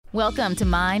Welcome to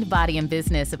Mind, Body, and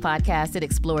Business, a podcast that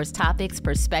explores topics,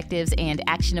 perspectives, and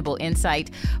actionable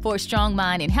insight for a strong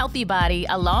mind and healthy body,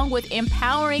 along with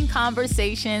empowering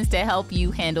conversations to help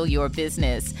you handle your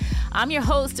business. I'm your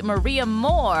host, Maria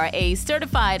Moore, a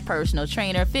certified personal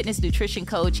trainer, fitness nutrition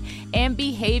coach, and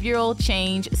behavioral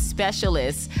change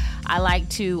specialist. I like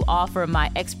to offer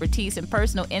my expertise and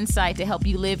personal insight to help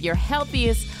you live your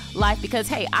healthiest life because,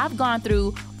 hey, I've gone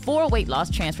through 4 weight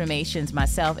loss transformations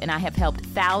myself, and I have helped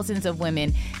thousands of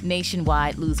women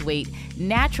nationwide lose weight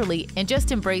naturally and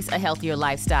just embrace a healthier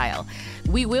lifestyle.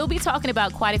 We will be talking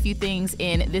about quite a few things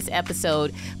in this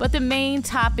episode, but the main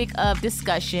topic of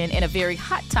discussion and a very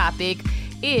hot topic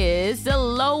is the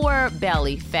lower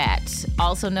belly fat,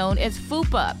 also known as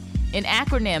FUPA, an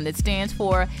acronym that stands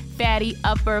for fatty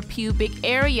upper pubic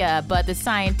area. But the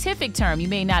scientific term, you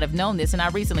may not have known this, and I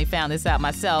recently found this out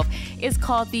myself, is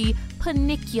called the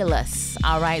paniculus.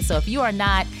 All right, so if you are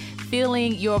not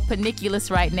feeling your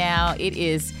paniculus right now, it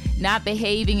is not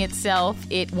behaving itself.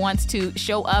 It wants to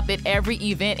show up at every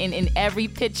event and in every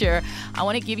picture. I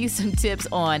want to give you some tips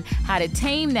on how to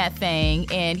tame that thing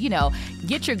and,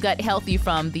 get your gut healthy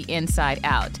from the inside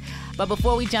out. But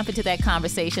before we jump into that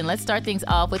conversation, let's start things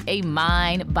off with a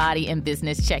mind, body, and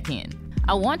business check-in.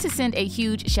 I want to send a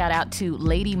huge shout out to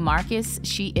Lady Marcus.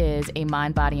 She is a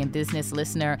Mind, Body, and Business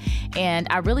listener. And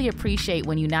I really appreciate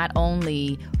when you not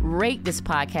only rate this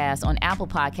podcast on Apple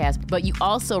Podcasts, but you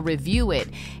also review it.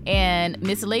 And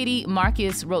Miss Lady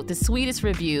Marcus wrote the sweetest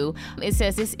review. It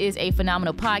says, "This is a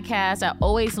phenomenal podcast. I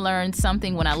always learn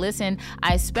something when I listen.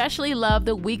 I especially love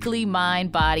the weekly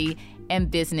Mind, Body,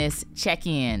 and Business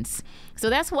check-ins." So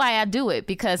that's why I do it,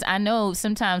 because I know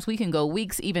sometimes we can go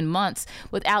weeks, even months,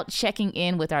 without checking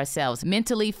in with ourselves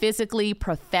mentally, physically,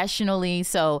 professionally.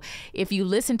 So if you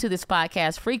listen to this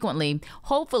podcast frequently,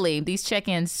 hopefully these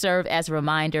check-ins serve as a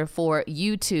reminder for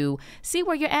you to see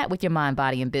where you're at with your mind,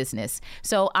 body, and business.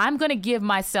 So I'm going to give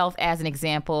myself as an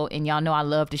example, and y'all know I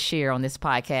love to share on this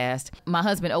podcast. My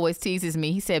husband always teases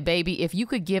me. He said, "Baby, if you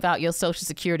could give out your social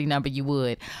security number, you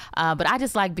would." But I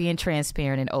just like being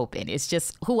transparent and open. It's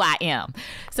just who I am.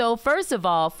 So first of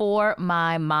all, for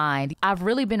my mind, I've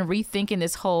really been rethinking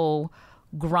this whole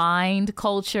grind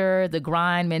culture, the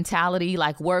grind mentality,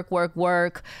 like work,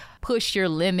 push your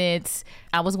limits.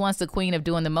 I was once the queen of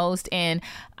doing the most, and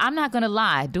I'm not going to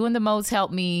lie, doing the most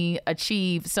helped me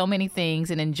achieve so many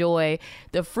things and enjoy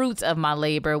the fruits of my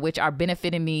labor, which are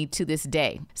benefiting me to this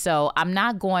day. So I'm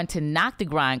not going to knock the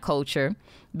grind culture,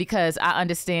 because I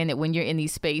understand that when you're in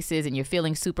these spaces and you're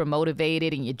feeling super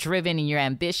motivated and you're driven and you're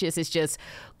ambitious, it's just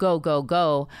go, go,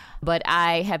 go. But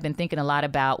I have been thinking a lot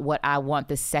about what I want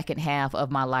the second half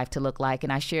of my life to look like.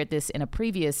 And I shared this in a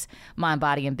previous Mind,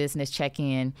 Body, and Business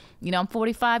check-in. I'm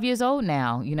 45 years old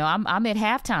now. I'm at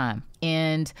halftime.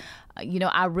 And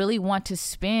I really want to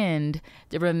spend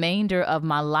the remainder of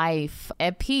my life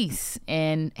at peace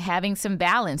and having some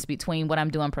balance between what I'm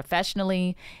doing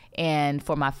professionally and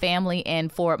for my family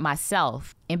and for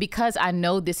myself. And because I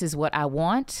know this is what I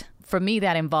want, for me,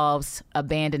 that involves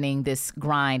abandoning this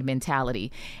grind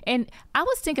mentality. And I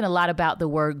was thinking a lot about the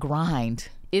word grind.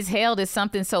 It's hailed as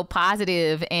something so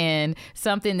positive and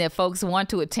something that folks want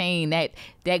to attain, that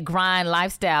grind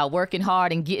lifestyle, working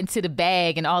hard and getting to the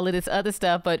bag and all of this other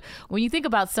stuff. But when you think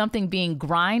about something being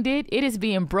grinded, it is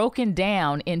being broken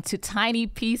down into tiny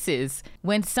pieces.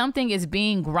 When something is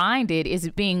being grinded, it's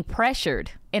being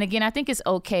pressured. And again, I think it's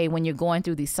okay when you're going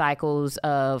through these cycles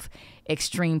of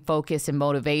extreme focus and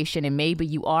motivation, and maybe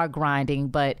you are grinding,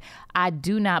 but I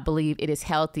do not believe it is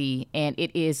healthy and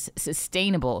it is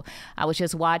sustainable. I was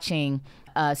just watching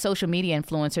a social media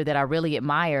influencer that I really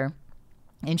admire,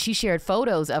 and she shared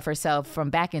photos of herself from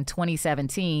back in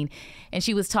 2017, and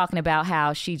she was talking about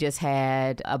how she just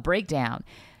had a breakdown.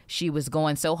 She was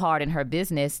going so hard in her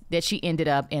business that she ended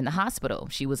up in the hospital.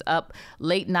 She was up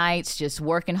late nights, just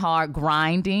working hard,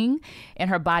 grinding, and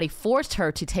her body forced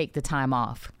her to take the time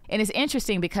off. And it's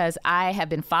interesting because I have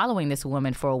been following this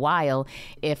woman for a while.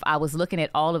 If I was looking at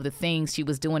all of the things she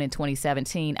was doing in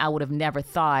 2017, I would have never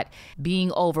thought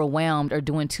being overwhelmed or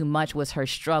doing too much was her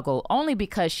struggle, only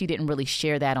because she didn't really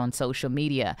share that on social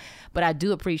media. But I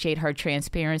do appreciate her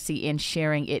transparency in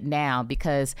sharing it now,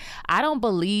 because I don't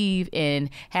believe in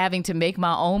having to make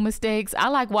my own mistakes. I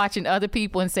like watching other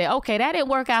people and say, okay, that didn't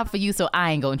work out for you, so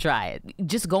I ain't gonna try it.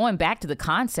 Just going back to the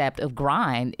concept of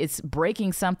grind, it's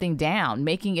breaking something down,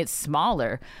 making it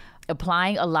smaller,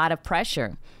 applying a lot of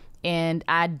pressure. And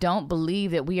I don't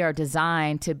believe that we are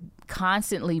designed to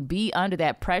constantly be under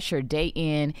that pressure day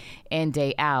in and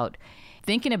day out.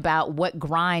 thinking about what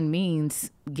grind means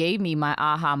gave me my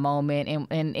aha moment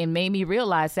and made me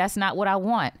realize that's not what I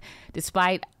want.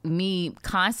 Despite me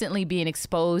constantly being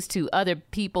exposed to other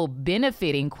people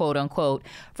benefiting, quote unquote,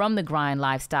 from the grind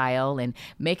lifestyle and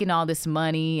making all this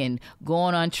money and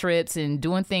going on trips and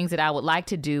doing things that I would like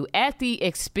to do at the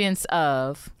expense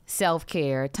of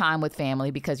self-care, time with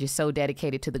family, because you're so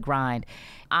dedicated to the grind.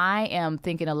 I am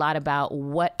thinking a lot about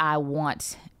what I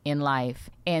want in life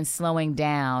and slowing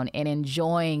down and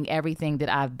enjoying everything that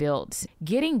I've built.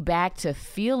 Getting back to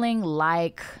feeling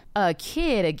like a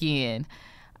kid again.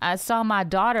 I saw my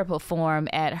daughter perform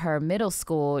at her middle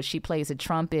school. She plays a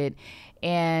trumpet,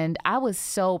 and I was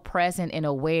so present and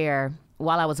aware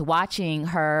while I was watching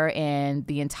her and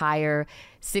the entire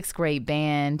 6th grade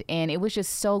band. And it was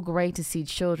just so great to see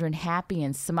children happy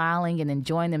and smiling and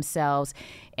enjoying themselves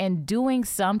and doing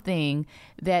something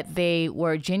that they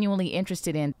were genuinely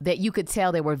interested in, that you could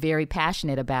tell they were very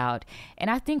passionate about. And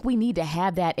I think we need to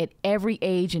have that at every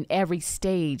age and every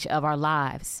stage of our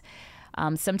lives.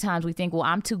 Sometimes we think, well,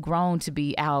 I'm too grown to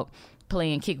be out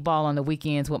playing kickball on the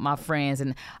weekends with my friends,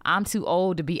 and I'm too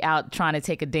old to be out trying to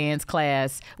take a dance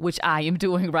class, which I am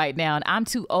doing right now, and I'm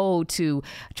too old to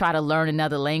try to learn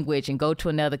another language and go to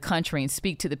another country and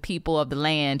speak to the people of the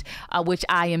land, which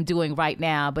I am doing right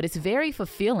now. But it's very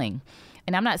fulfilling.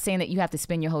 And I'm not saying that you have to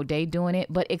spend your whole day doing it,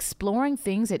 but exploring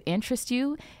things that interest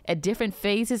you at different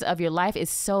phases of your life is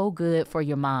so good for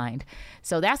your mind.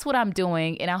 So that's what I'm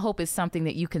doing, and I hope it's something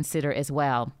that you consider as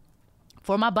well.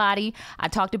 For my body, I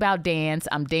talked about dance.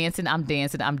 I'm dancing.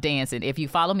 If you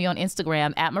follow me on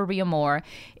Instagram at Maria Moore,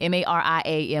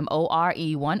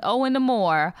 MARIAMORE, 1 O in the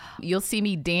Moore, you'll see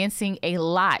me dancing a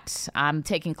lot. I'm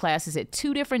taking classes at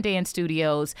 2 different dance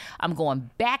studios. I'm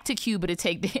going back to Cuba to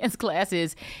take dance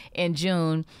classes in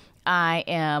June. I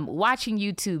am watching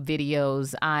YouTube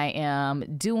videos. I am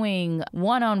doing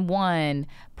one-on-one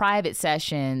private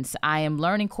sessions. I am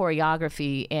learning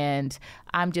choreography, and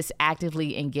I'm just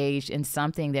actively engaged in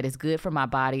something that is good for my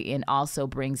body and also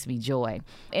brings me joy.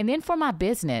 And then for my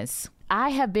business, I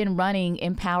have been running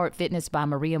Empowered Fitness by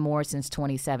Maria Moore since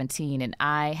 2017, and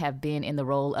I have been in the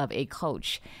role of a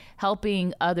coach,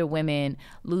 helping other women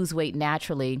lose weight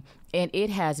naturally. And it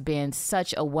has been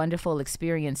such a wonderful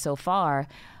experience so far,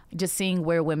 just seeing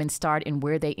where women start and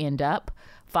where they end up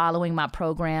following my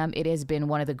program. It has been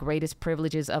one of the greatest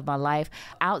privileges of my life.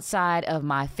 Outside of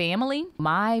my family,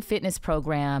 my fitness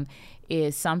program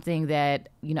is something that,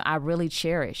 I really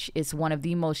cherish. It's one of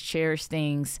the most cherished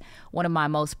things, one of my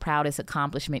most proudest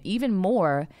accomplishments, even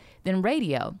more than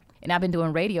radio. And I've been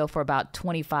doing radio for about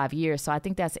 25 years. So I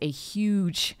think that's a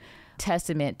huge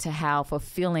testament to how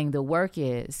fulfilling the work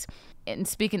is. And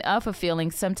speaking of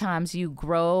fulfilling, sometimes you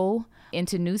grow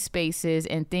into new spaces,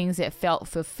 and things that felt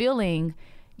fulfilling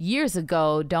years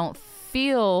ago don't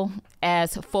feel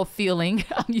as fulfilling,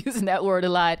 I'm using that word a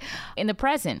lot, in the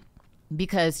present,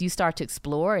 because you start to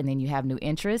explore and then you have new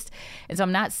interests. And so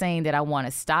I'm not saying that I want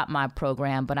to stop my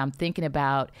program, but I'm thinking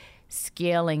about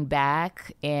scaling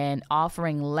back and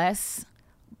offering less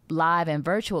live and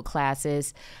virtual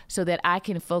classes so that I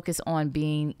can focus on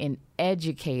being an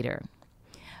educator.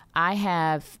 I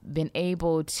have been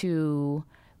able to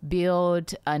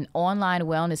build an online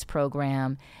wellness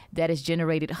program that has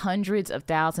generated hundreds of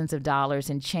thousands of dollars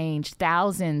and changed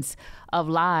thousands of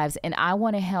lives. And I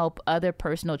want to help other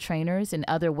personal trainers and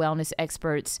other wellness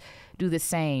experts do the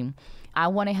same. I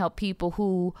want to help people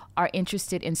who are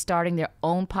interested in starting their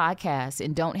own podcasts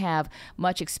and don't have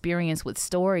much experience with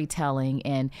storytelling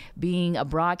and being a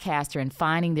broadcaster and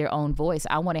finding their own voice.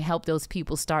 I want to help those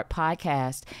people start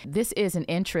podcasts. This is an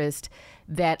interest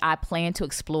that I plan to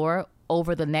explore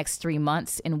over the next 3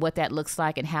 months, and what that looks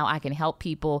like and how I can help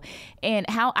people and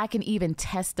how I can even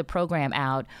test the program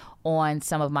out on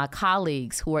some of my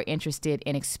colleagues who are interested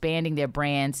in expanding their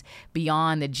brands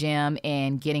beyond the gym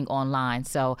and getting online.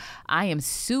 So I am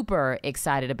super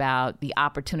excited about the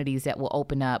opportunities that will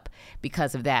open up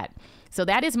because of that. So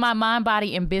that is my Mind,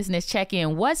 Body, and Business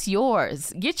check-in. What's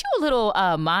yours? Get you a little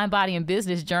Mind, Body, and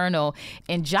Business journal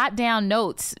and jot down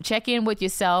notes. Check in with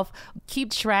yourself.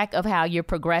 Keep track of how you're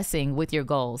progressing with your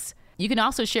goals. You can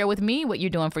also share with me what you're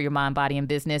doing for your Mind, Body, and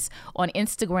Business on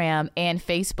Instagram and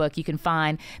Facebook. You can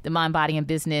find the Mind, Body, and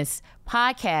Business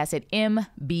podcast at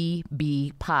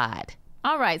MBB Pod.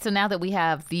 All right, so now that we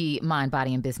have the Mind,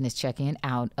 Body, and Business check-in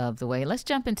out of the way, let's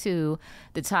jump into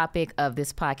the topic of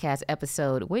this podcast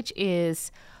episode, which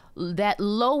is that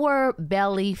lower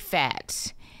belly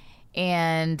fat.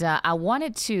 And I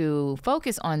wanted to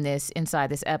focus on this inside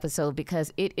this episode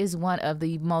because it is one of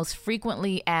the most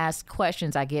frequently asked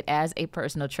questions I get as a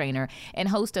personal trainer and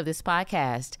host of this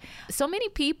podcast. So many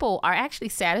people are actually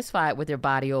satisfied with their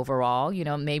body overall. You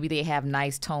know, maybe they have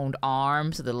nice toned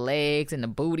arms, the legs and the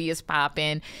booty is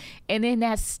popping. And then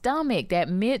that stomach, that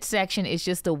midsection is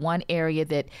just the one area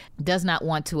that does not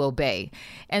want to obey.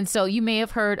 And so you may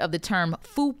have heard of the term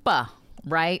FUPA.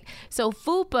 Right? So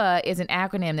FUPA is an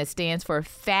acronym that stands for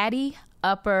Fatty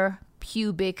Upper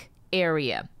Pubic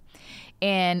Area.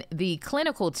 And the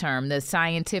clinical term, the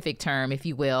scientific term, if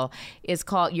you will, is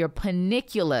called your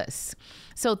panniculus.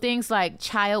 So things like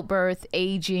childbirth,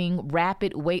 aging,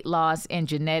 rapid weight loss, and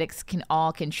genetics can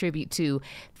all contribute to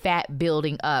fat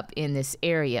building up in this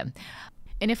area.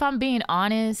 And if I'm being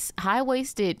honest,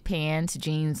 high-waisted pants,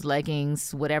 jeans,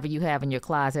 leggings, whatever you have in your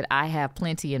closet, I have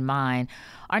plenty in mine,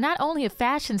 are not only a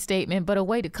fashion statement, but a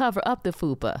way to cover up the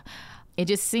FUPA. It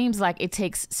just seems like it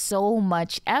takes so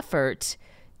much effort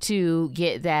to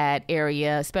get that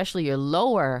area, especially your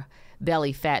lower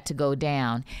belly fat, to go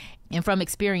down. And from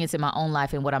experience in my own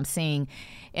life and what I'm seeing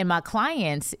in my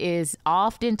clients is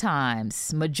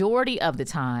oftentimes, majority of the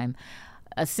time,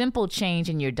 a simple change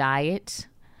in your diet.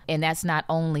 And that's not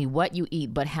only what you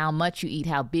eat, but how much you eat,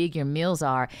 how big your meals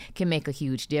are, can make a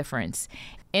huge difference.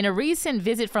 And a recent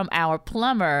visit from our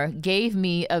plumber gave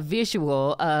me a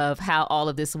visual of how all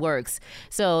of this works.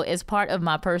 So as part of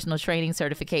my personal training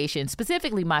certification,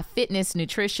 specifically my fitness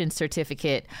nutrition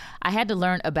certificate, I had to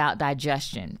learn about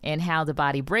digestion and how the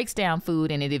body breaks down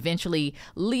food and it eventually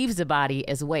leaves the body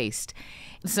as waste.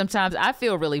 Sometimes I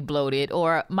feel really bloated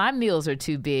or my meals are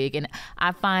too big, and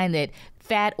I find that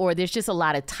fat or there's just a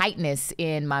lot of tightness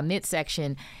in my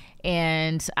midsection.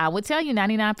 And I would tell you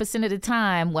 99% of the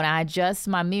time when I adjust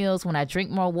my meals, when I drink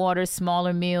more water,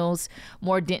 smaller meals,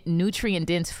 more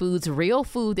nutrient-dense foods, real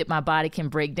food that my body can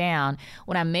break down,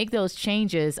 when I make those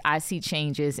changes, I see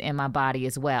changes in my body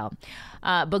as well.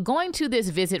 But going to this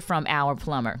visit from our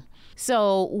plumber.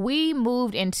 So we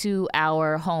moved into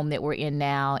our home that we're in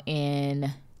now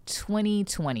in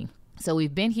 2020. So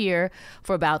we've been here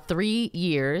for about 3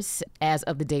 years as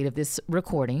of the date of this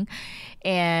recording.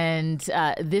 And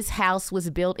this house was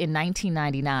built in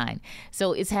 1999.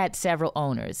 So it's had several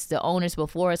owners. The owners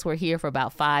before us were here for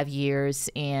about 5 years.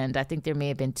 And I think there may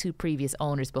have been 2 previous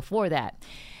owners before that.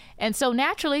 And so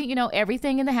naturally, you know,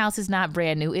 everything in the house is not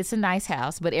brand new. It's a nice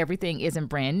house, but everything isn't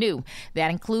brand new.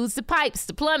 That includes the pipes,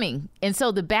 the plumbing. And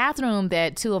so the bathroom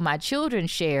that 2 of my children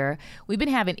share, we've been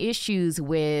having issues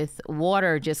with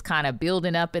water just kind of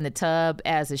building up in the tub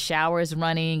as the shower is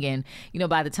running. And, you know,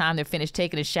 by the time they're finished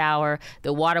taking a shower,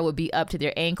 the water would be up to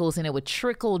their ankles and it would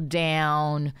trickle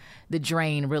down the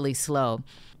drain really slow.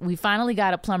 We finally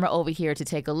got a plumber over here to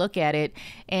take a look at it,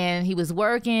 and he was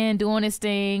working, doing his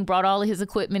thing, brought all of his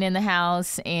equipment in the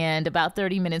house, and about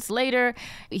 30 minutes later,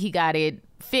 he got it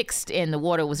fixed and the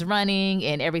water was running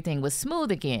and everything was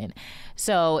smooth again.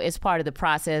 So as part of the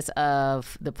process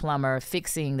of the plumber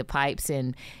fixing the pipes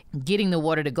and getting the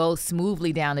water to go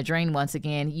smoothly down the drain once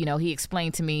again, you know, he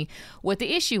explained to me what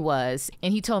the issue was.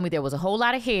 And he told me there was a whole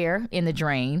lot of hair in the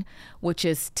drain, which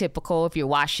is typical if you're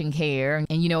washing hair.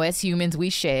 And, you know, as humans,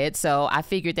 we shed. So I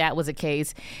figured that was a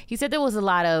case. He said there was a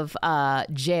lot of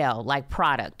gel, like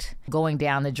product, going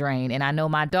down the drain. And I know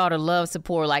my daughter loves to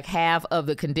pour like half of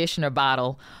the conditioner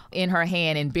bottle in her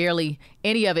hand and barely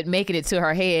any of it making it to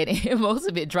her head and most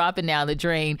of it dropping down the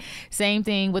drain. Same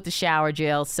thing with the shower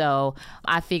gel. So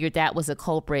I figured that was a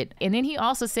culprit. And then he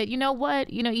also said, you know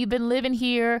what, you know, you've been living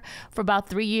here for about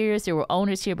 3 years. There were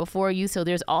owners here before you. So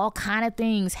there's all kind of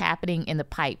things happening in the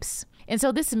pipes. And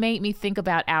so this made me think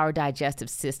about our digestive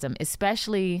system,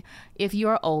 especially if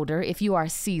you're older, if you are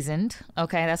seasoned.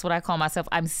 Okay, that's what I call myself.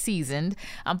 I'm seasoned.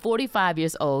 I'm 45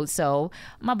 years old, so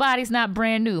my body's not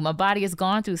brand new. My body has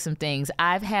gone through some things.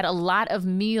 I've had a lot of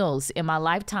meals in my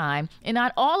lifetime, and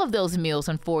not all of those meals,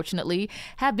 unfortunately,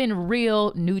 have been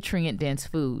real nutrient-dense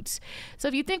foods. So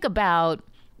if you think about,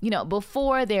 you know,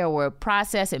 before there were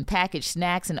processed and packaged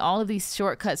snacks and all of these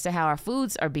shortcuts to how our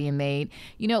foods are being made,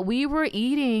 you know, we were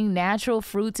eating natural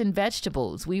fruits and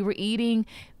vegetables. We were eating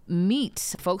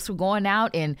meat. Folks were going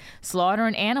out and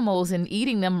slaughtering animals and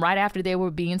eating them right after they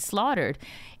were being slaughtered.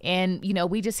 And, you know,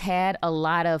 we just had a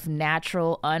lot of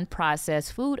natural,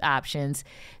 unprocessed food options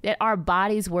that our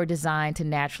bodies were designed to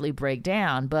naturally break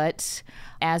down. But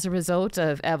as a result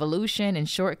of evolution and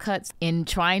shortcuts in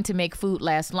trying to make food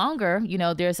last longer, you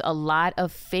know, there's a lot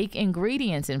of fake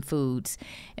ingredients in foods.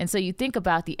 And so you think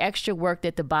about the extra work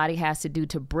that the body has to do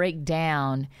to break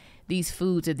down these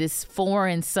foods or this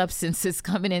foreign substances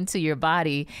coming into your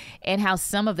body, and how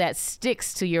some of that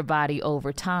sticks to your body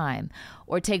over time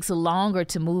or takes longer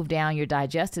to move down your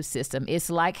digestive system. It's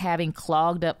like having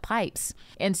clogged up pipes.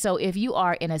 And so if you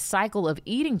are in a cycle of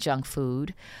eating junk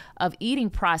food, of eating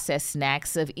processed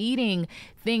snacks, of eating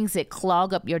things that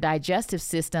clog up your digestive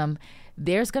system,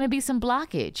 there's going to be some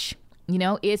blockage.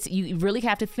 You really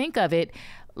have to think of it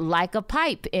like a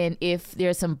pipe. And if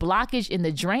there's some blockage in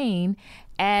the drain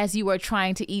as you are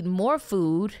trying to eat more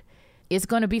food, it's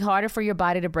going to be harder for your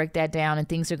body to break that down, and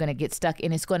things are going to get stuck,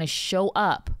 and it's going to show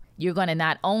up. You're going to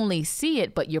not only see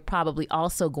it, but you're probably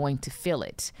also going to feel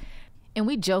it. And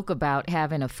we joke about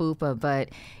having a FUPA, but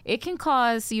it can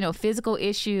cause, physical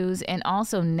issues and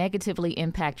also negatively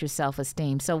impact your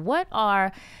self-esteem. So what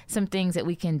are some things that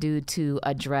we can do to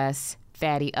address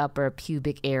fatty upper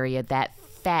pubic area, that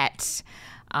fat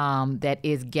that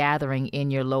is gathering in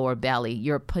your lower belly,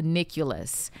 your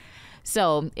panniculus?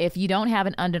 So if you don't have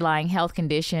an underlying health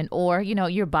condition, or,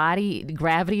 your body,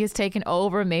 gravity is taking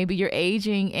over, maybe you're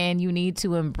aging and you need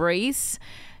to embrace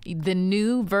the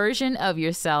new version of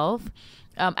yourself.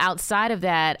 Outside of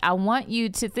that, I want you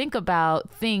to think about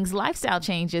lifestyle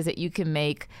changes that you can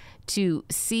make to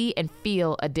see and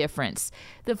feel a difference.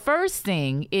 The first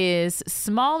thing is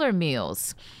smaller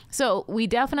meals. So we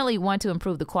definitely want to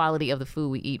improve the quality of the food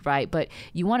we eat, right? But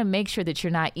you want to make sure that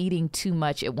you're not eating too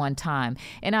much at one time.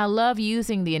 And I love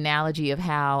using the analogy of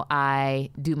how I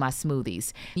do my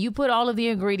smoothies. You put all of the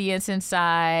ingredients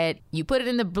inside, you put it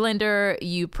in the blender,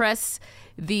 you press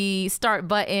the start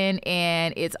button,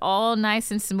 and it's all nice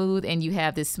and smooth, and you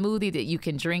have this smoothie that you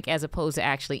can drink as opposed to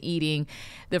actually eating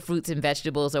the fruits and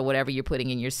vegetables or whatever you're putting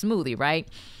in your smoothie, right?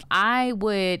 I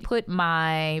would put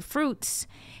my fruits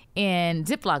in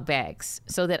Ziploc bags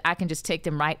so that I can just take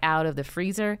them right out of the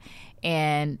freezer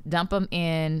and dump them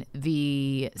in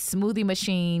the smoothie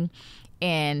machine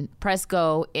and press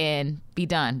go and be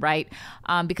done, right?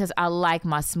 Because I like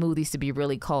my smoothies to be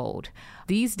really cold.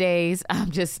 These days,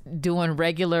 I'm just doing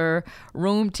regular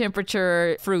room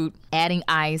temperature fruit, adding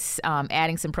ice,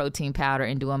 adding some protein powder,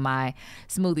 and doing my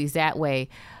smoothies that way.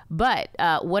 But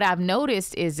what I've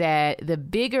noticed is that the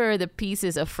bigger the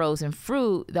pieces of frozen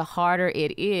fruit, the harder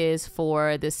it is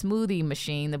for the smoothie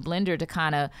machine, the blender, to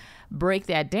kind of break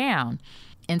that down.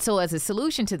 And so as a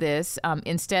solution to this,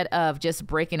 instead of just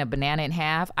breaking a banana in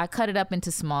half, I cut it up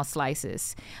into small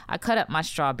slices. I cut up my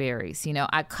strawberries,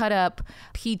 I cut up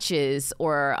peaches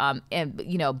or,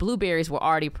 blueberries were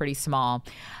already pretty small,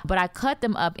 but I cut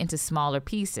them up into smaller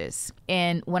pieces.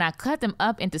 And when I cut them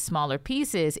up into smaller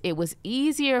pieces, it was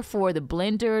easier for the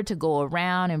blender to go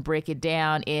around and break it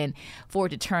down and for it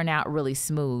to turn out really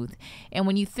smooth. And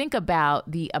when you think about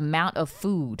the amount of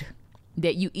food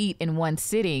that you eat in one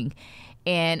sitting,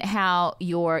 and how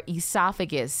your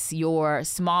esophagus, your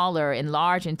smaller and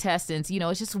large intestines,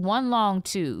 it's just one long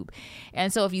tube.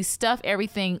 And so if you stuff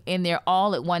everything in there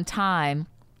all at one time,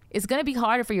 it's going to be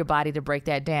harder for your body to break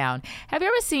that down. Have you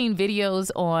ever seen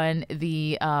videos on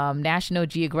the National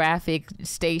Geographic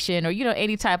station or,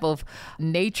 any type of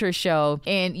nature show,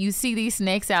 and you see these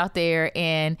snakes out there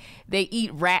and they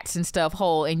eat rats and stuff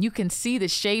whole, and you can see the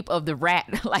shape of the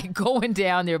rat like going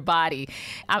down their body.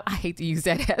 I hate to use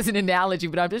that as an analogy,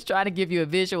 but I'm just trying to give you a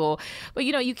visual. But,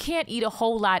 you can't eat a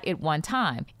whole lot at one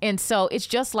time. And so it's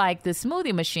just like the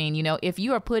smoothie machine. If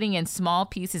you are putting in small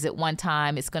pieces at one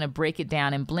time, it's going to break it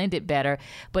down and blend it better.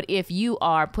 But if you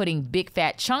are putting big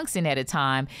fat chunks in at a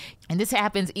time, and this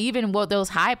happens even with those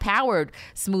high powered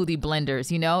smoothie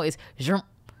blenders, it's jump,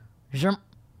 jump,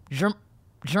 jump,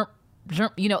 jump,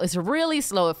 jump. It's really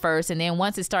slow at first, and then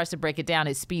once it starts to break it down,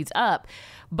 it speeds up.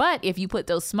 But if you put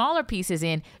those smaller pieces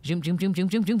in, zoom, zoom, zoom,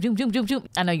 zoom, zoom, zoom, zoom, zoom, zoom, zoom.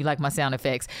 I know you like my sound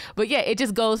effects, but yeah, it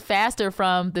just goes faster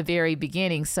from the very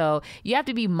beginning. So you have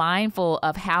to be mindful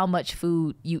of how much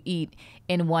food you eat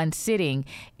in one sitting.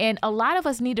 And a lot of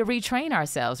us need to retrain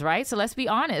ourselves, right? So let's be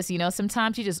honest,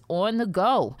 sometimes you're just on the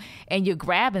go and you're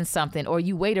grabbing something, or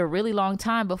you wait a really long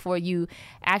time before you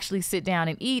actually sit down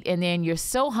and eat. And then you're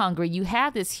so hungry, you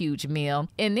have this huge meal.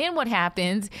 And then what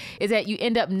happens is that you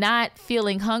end up not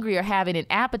feeling hungry or having an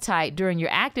appetite during your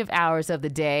active hours of the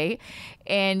day.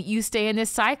 And you stay in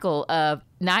this cycle of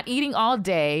not eating all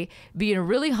day, being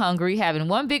really hungry, having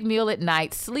one big meal at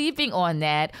night, sleeping on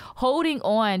that, holding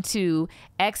on to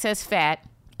excess fat,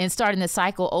 and starting the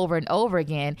cycle over and over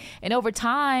again. And over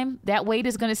time, that weight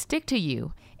is going to stick to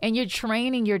you. And you're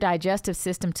training your digestive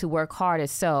system to work harder.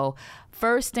 So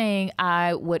First thing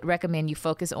I would recommend you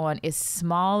focus on is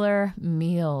smaller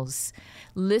meals.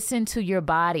 Listen to your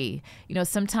body.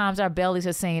 Sometimes our bellies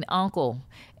are saying, Uncle,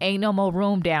 ain't no more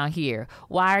room down here.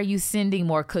 Why are you sending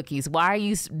more cookies? Why are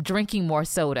you drinking more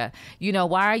soda?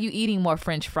 Why are you eating more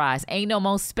French fries? Ain't no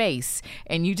more space.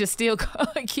 And you just still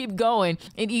keep going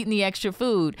and eating the extra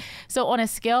food. So on a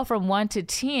scale from 1 to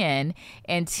 10,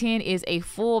 and 10 is a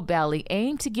full belly,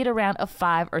 aim to get around a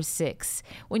 5 or 6.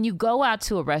 When you go out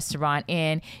to a restaurant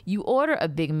and you order a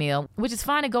big meal, which is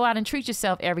fine to go out and treat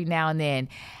yourself every now and then,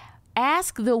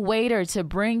 ask the waiter to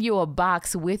bring you a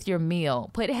box with your meal.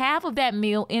 Put half of that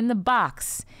meal in the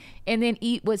box and then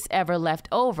eat what's ever left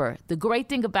over. The great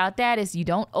thing about that is you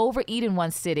don't overeat in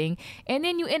one sitting, and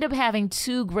then you end up having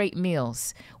 2 great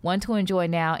meals, one to enjoy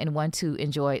now and one to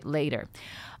enjoy later.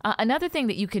 Another thing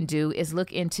that you can do is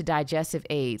look into digestive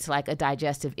aids like a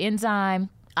digestive enzyme.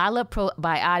 I love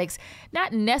probiotics,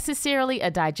 not necessarily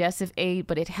a digestive aid,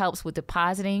 but it helps with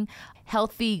depositing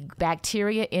healthy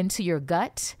bacteria into your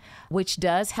gut, which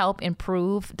does help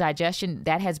improve digestion.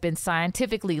 That has been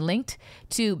scientifically linked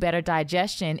to better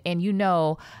digestion. And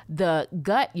the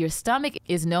gut, your stomach,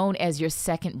 is known as your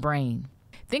second brain.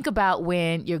 Think about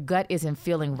when your gut isn't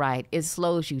feeling right. It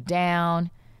slows you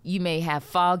down. You may have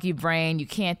foggy brain. You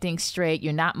can't think straight.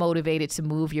 You're not motivated to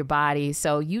move your body.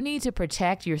 So you need to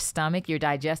protect your stomach, your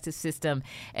digestive system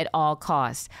at all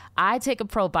costs. I take a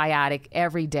probiotic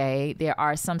every day. There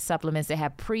are some supplements that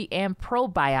have pre and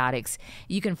probiotics.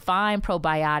 You can find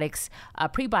prebiotics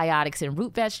in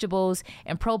root vegetables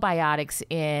and probiotics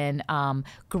in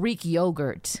Greek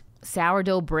yogurt,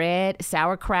 sourdough bread,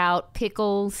 sauerkraut,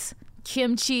 pickles,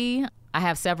 kimchi. I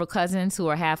have several cousins who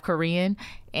are half Korean,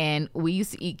 and we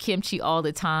used to eat kimchi all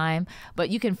the time. But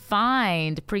you can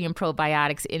find pre and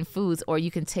probiotics in foods, or you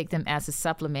can take them as a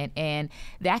supplement, and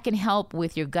that can help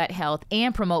with your gut health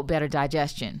and promote better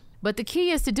digestion. But the key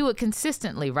is to do it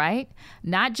consistently, right?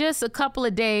 Not just a couple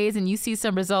of days and you see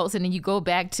some results and then you go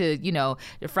back to,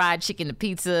 the fried chicken, the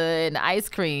pizza, and the ice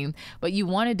cream. But you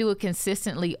want to do it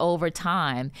consistently over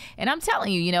time. And I'm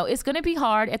telling you, it's going to be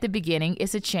hard at the beginning.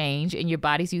 It's a change, and your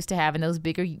body's used to having those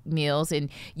bigger meals,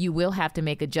 and you will have to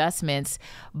make adjustments.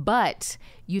 But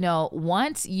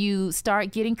once you start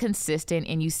getting consistent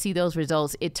and you see those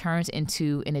results, it turns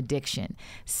into an addiction.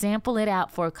 Sample it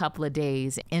out for a couple of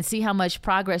days and see how much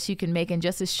progress you can make in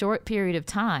just a short period of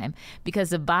time,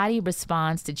 because the body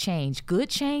responds to change, good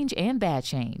change and bad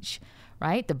change,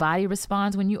 right? The body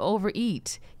responds when you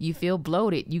overeat. You feel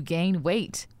bloated, you gain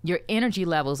weight, your energy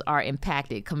levels are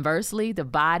impacted. Conversely, the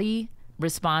body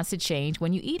responds to change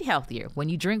when you eat healthier, when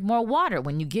you drink more water,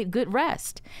 when you get good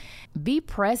rest. Be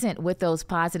present with those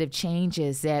positive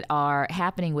changes that are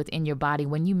happening within your body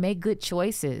when you make good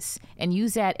choices, and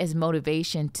use that as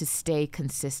motivation to stay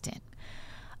consistent.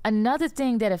 Another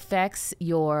thing that affects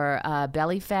your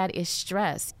belly fat is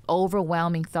stress,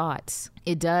 overwhelming thoughts.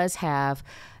 It does have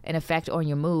an effect on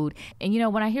your mood. And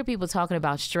when I hear people talking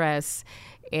about stress,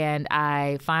 and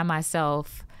I find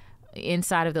myself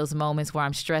inside of those moments where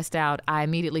I'm stressed out, I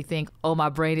immediately think, oh, my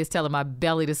brain is telling my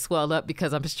belly to swell up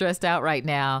because I'm stressed out right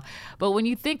now. But when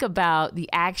you think about the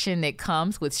action that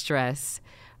comes with stress,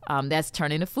 that's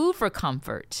turning to food for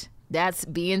comfort. That's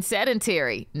being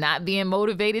sedentary, not being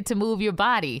motivated to move your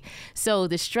body. So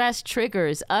the stress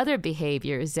triggers other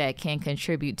behaviors that can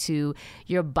contribute to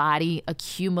your body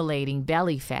accumulating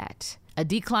belly fat. A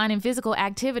decline in physical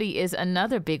activity is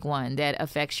another big one that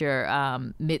affects your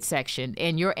midsection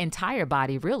and your entire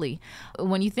body, really.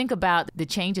 When you think about the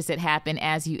changes that happen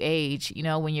as you age,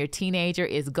 when you're a teenager,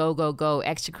 is go, go, go,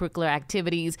 extracurricular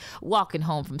activities, walking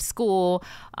home from school,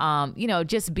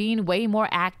 just being way more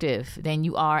active than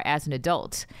you are as an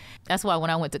adult. That's why when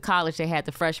I went to college, they had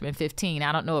the freshman 15.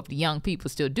 I don't know if the young people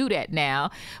still do that now,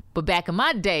 but back in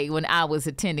my day when I was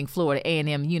attending Florida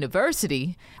A&M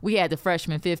University, we had the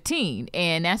freshman 15.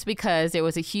 And that's because there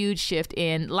was a huge shift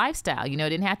in lifestyle.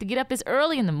 Didn't have to get up as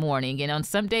early in the morning. And on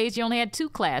some days you only had 2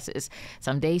 classes.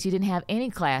 Some days you didn't have any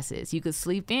classes. You could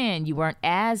sleep in. You weren't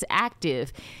as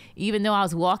active. Even though I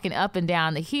was walking up and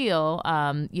down the hill,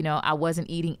 I wasn't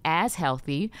eating as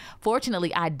healthy.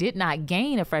 Fortunately, I did not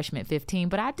gain a freshman 15,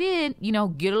 but I did,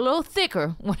 get a little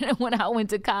thicker when I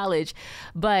went to college.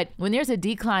 But when there's a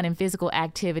decline in physical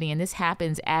activity, and this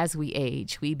happens as we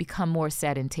age, we become more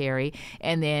sedentary,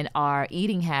 and then our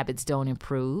eating habits don't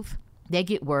improve. they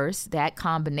get worse. That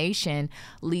combination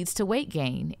leads to weight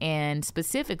gain and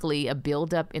specifically a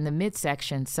buildup in the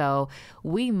midsection. So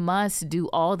we must do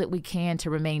all that we can to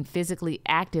remain physically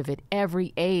active at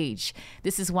every age.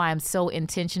 This is why I'm so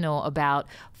intentional about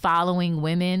following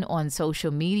women on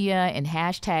social media and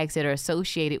hashtags that are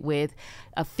associated with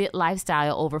a fit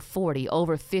lifestyle over 40,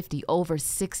 over 50, over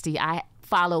 60. I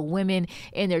follow women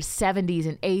in their 70s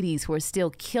and 80s who are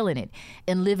still killing it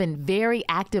and living very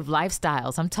active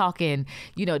lifestyles. I'm talking,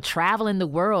 traveling the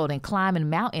world and climbing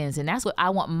mountains. And that's what I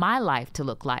want my life to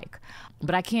look like.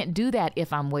 But I can't do that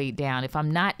if I'm weighed down, if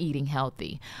I'm not eating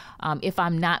healthy, if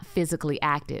I'm not physically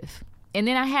active. And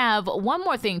then I have one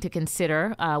more thing to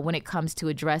consider when it comes to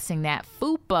addressing that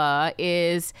FUPA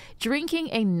is drinking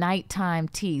a nighttime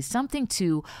tea, something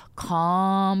to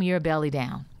calm your belly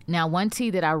down. Now, one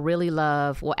tea that I really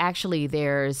love, well, actually,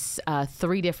 there's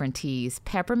 3 different teas: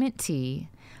 peppermint tea,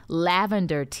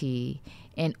 lavender tea,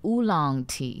 and oolong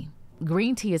tea.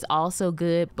 Green tea is also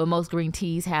good, but most green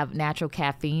teas have natural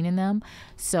caffeine in them.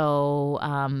 So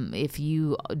if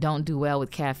you don't do well with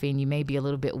caffeine, you may be a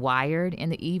little bit wired in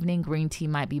the evening. Green tea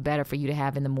might be better for you to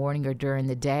have in the morning or during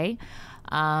the day.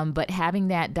 But having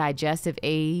that digestive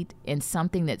aid and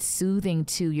something that's soothing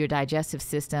to your digestive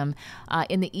system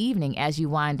in the evening as you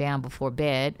wind down before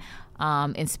bed.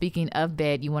 And speaking of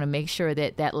bed, you want to make sure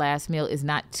that that last meal is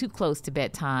not too close to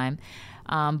bedtime.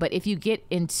 But if you get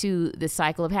into the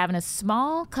cycle of having a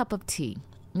small cup of tea,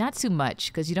 not too much,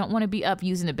 because you don't want to be up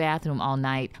using the bathroom all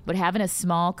night, but having a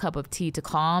small cup of tea to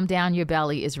calm down your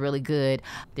belly is really good.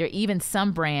 There are even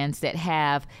some brands that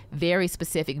have very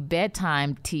specific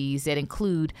bedtime teas that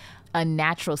include a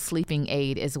natural sleeping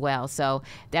aid as well. So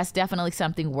that's definitely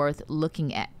something worth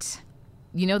looking at.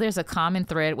 There's a common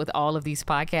thread with all of these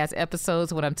podcast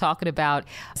episodes when I'm talking about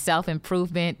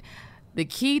self-improvement. The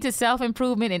key to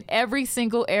self-improvement in every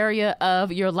single area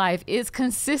of your life is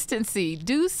consistency.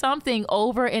 Do something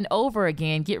over and over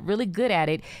again. Get really good at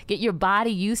it. Get your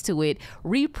body used to it.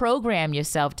 Reprogram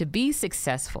yourself to be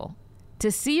successful,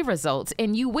 to see results,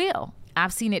 and you will.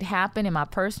 I've seen it happen in my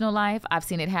personal life. I've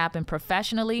seen it happen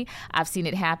professionally. I've seen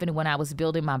it happen when I was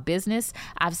building my business.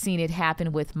 I've seen it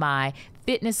happen with my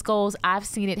fitness goals. I've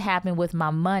seen it happen with my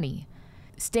money.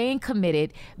 Staying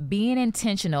committed, being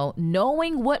intentional,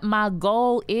 knowing what my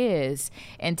goal is,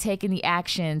 and taking the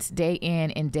actions day in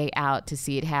and day out to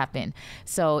see it happen.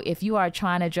 So if you are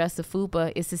trying to address the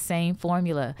FUPA, it's the same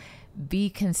formula. Be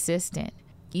consistent.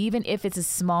 Even if it's a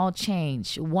small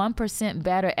change, 1%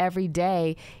 better every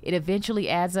day, it eventually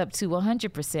adds up to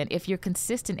 100% if you're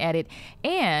consistent at it.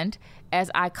 And as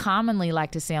I commonly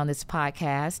like to say on this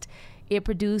podcast, it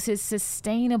produces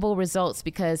sustainable results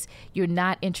because you're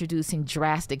not introducing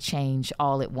drastic change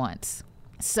all at once.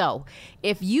 So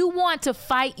if you want to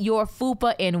fight your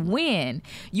FUPA and win,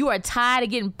 you are tired of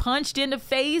getting punched in the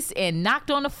face and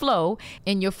knocked on the floor,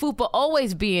 and your FUPA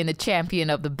always being the champion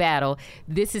of the battle,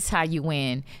 this is how you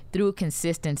win: through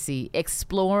consistency,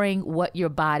 exploring what your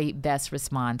body best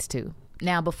responds to.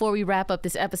 Now, before we wrap up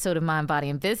this episode of Mind, Body,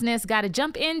 and Business, got to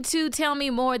jump into Tell Me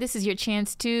More. This is your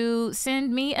chance to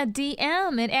send me a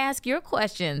DM and ask your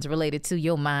questions related to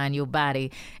your mind, your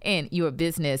body, and your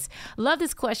business. Love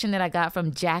this question that I got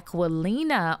from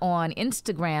Jacquelina on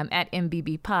Instagram at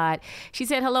MBBPod. She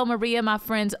said, "Hello, Maria. My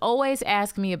friends always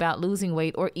ask me about losing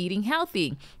weight or eating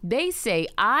healthy. They say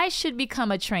I should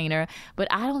become a trainer, but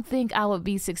I don't think I would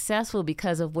be successful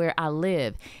because of where I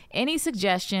live. Any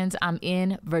suggestions? I'm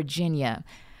in Virginia."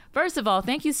 First of all,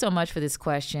 thank you so much for this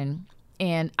question.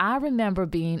 And I remember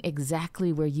being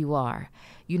exactly where you are.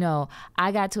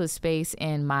 I got to a space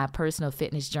in my personal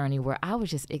fitness journey where I was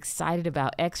just excited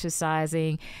about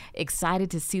exercising,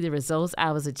 excited to see the results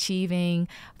I was achieving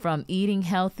from eating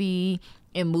healthy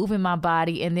and moving my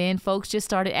body. And then folks just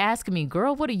started asking me,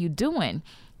 "Girl, what are you doing?"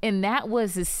 And that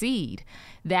was the seed.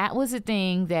 That was the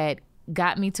thing that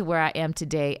got me to where I am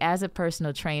today as a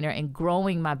personal trainer and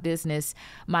growing my business,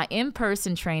 my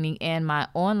in-person training, and my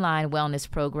online wellness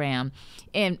program.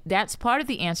 And that's part of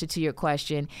the answer to your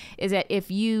question, is that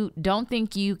if you don't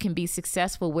think you can be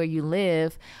successful where you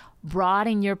live,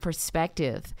 broaden your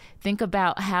perspective. Think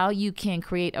about how you can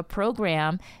create a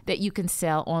program that you can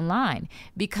sell online,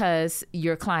 because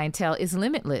your clientele is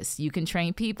limitless. You can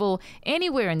train people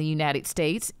anywhere in the United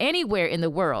States, anywhere in the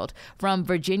world, from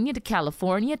Virginia to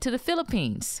California to the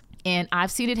Philippines. And I've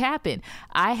seen it happen.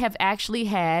 I have actually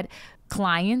had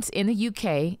clients in the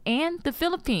UK and the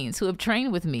Philippines who have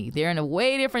trained with me. They're in a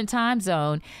way different time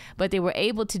zone, but they were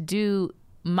able to do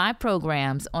my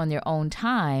programs on their own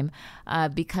time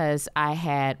because I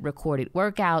had recorded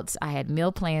workouts. I had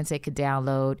meal plans they could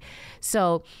download.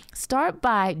 So start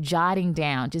by jotting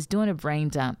down, just doing a brain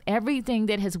dump, everything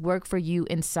that has worked for you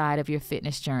inside of your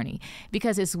fitness journey.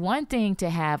 Because it's one thing to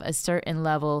have a certain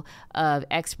level of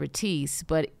expertise,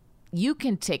 but you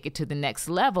can take it to the next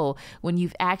level when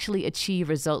you've actually achieved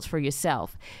results for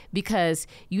yourself, because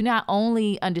you not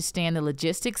only understand the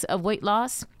logistics of weight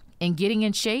loss and getting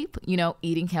in shape,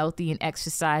 eating healthy and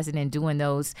exercising and doing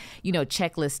those,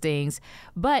 checklist things.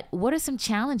 But what are some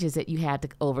challenges that you had to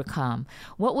overcome?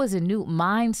 What was a new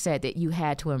mindset that you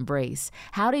had to embrace?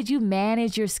 How did you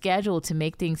manage your schedule to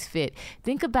make things fit?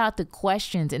 Think about the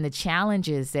questions and the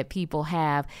challenges that people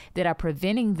have that are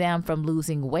preventing them from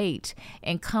losing weight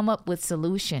and come up with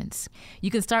solutions. You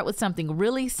can start with something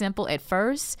really simple at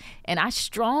first. And I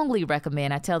strongly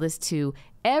recommend, I tell this to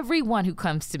everyone who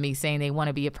comes to me saying they want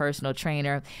to be a personal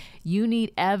trainer, you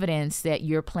need evidence that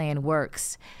your plan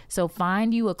works. So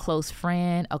find you a close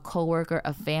friend, a coworker,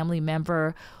 a family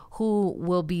member who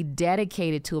will be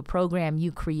dedicated to a program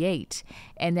you create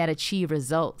and that achieve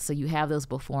results. So you have those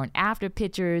before and after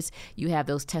pictures, you have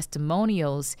those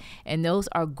testimonials, and those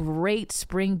are great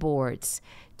springboards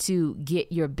to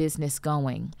get your business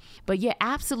going. But yeah,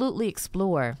 absolutely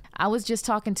explore. I was just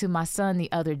talking to my son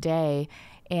the other day,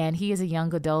 and he is a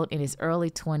young adult in his early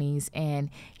 20s, and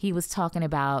he was talking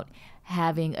about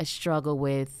having a struggle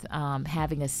with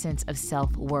having a sense of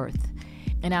self-worth.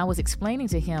 And I was explaining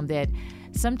to him that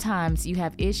sometimes you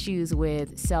have issues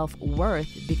with self-worth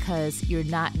because you're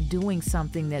not doing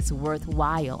something that's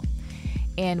worthwhile.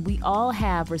 And we all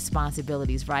have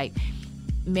responsibilities, right?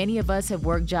 Many of us have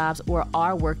work jobs or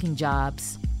are working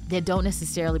jobs that don't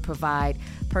necessarily provide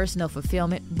personal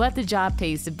fulfillment, but the job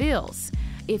pays the bills.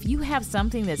 If you have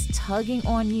something that's tugging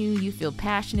on you, you feel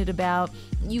passionate about,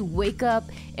 you wake up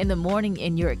in the morning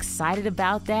and you're excited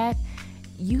about that,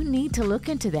 you need to look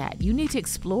into that. You need to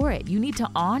explore it. You need to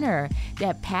honor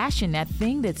that passion, that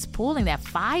thing that's pulling, that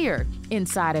fire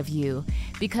inside of you.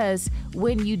 Because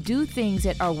when you do things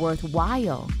that are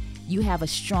worthwhile, you have a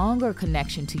stronger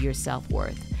connection to your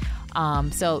self-worth.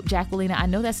 So Jacqueline, I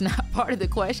know that's not part of the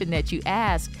question that you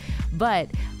asked, but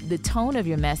the tone of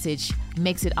your message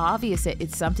makes it obvious that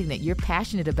it's something that you're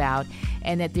passionate about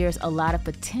and that there's a lot of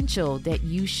potential that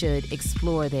you should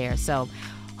explore there. So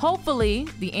hopefully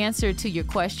the answer to your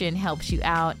question helps you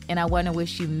out, and I want to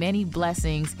wish you many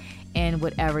blessings in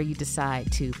whatever you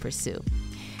decide to pursue.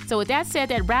 So with that said,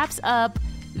 that wraps up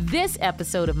this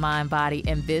episode of Mind, Body,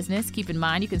 and Business. Keep in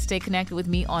mind, you can stay connected with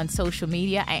me on social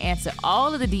media. I answer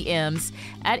all of the DMs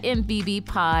at MBB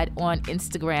Pod on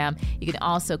Instagram. You can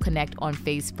also connect on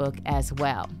Facebook as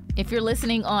well. If you're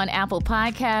listening on Apple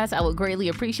Podcasts, I would greatly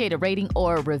appreciate a rating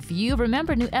or a review.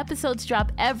 Remember, new episodes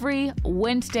drop every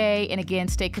Wednesday. And again,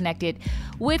 stay connected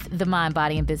with the Mind,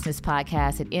 Body, and Business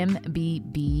podcast at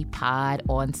MBB Pod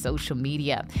on social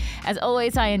media. As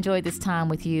always, I enjoyed this time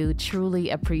with you.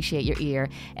 Truly appreciate your ear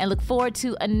and look forward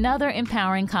to another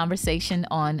empowering conversation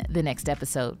on the next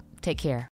episode. Take care.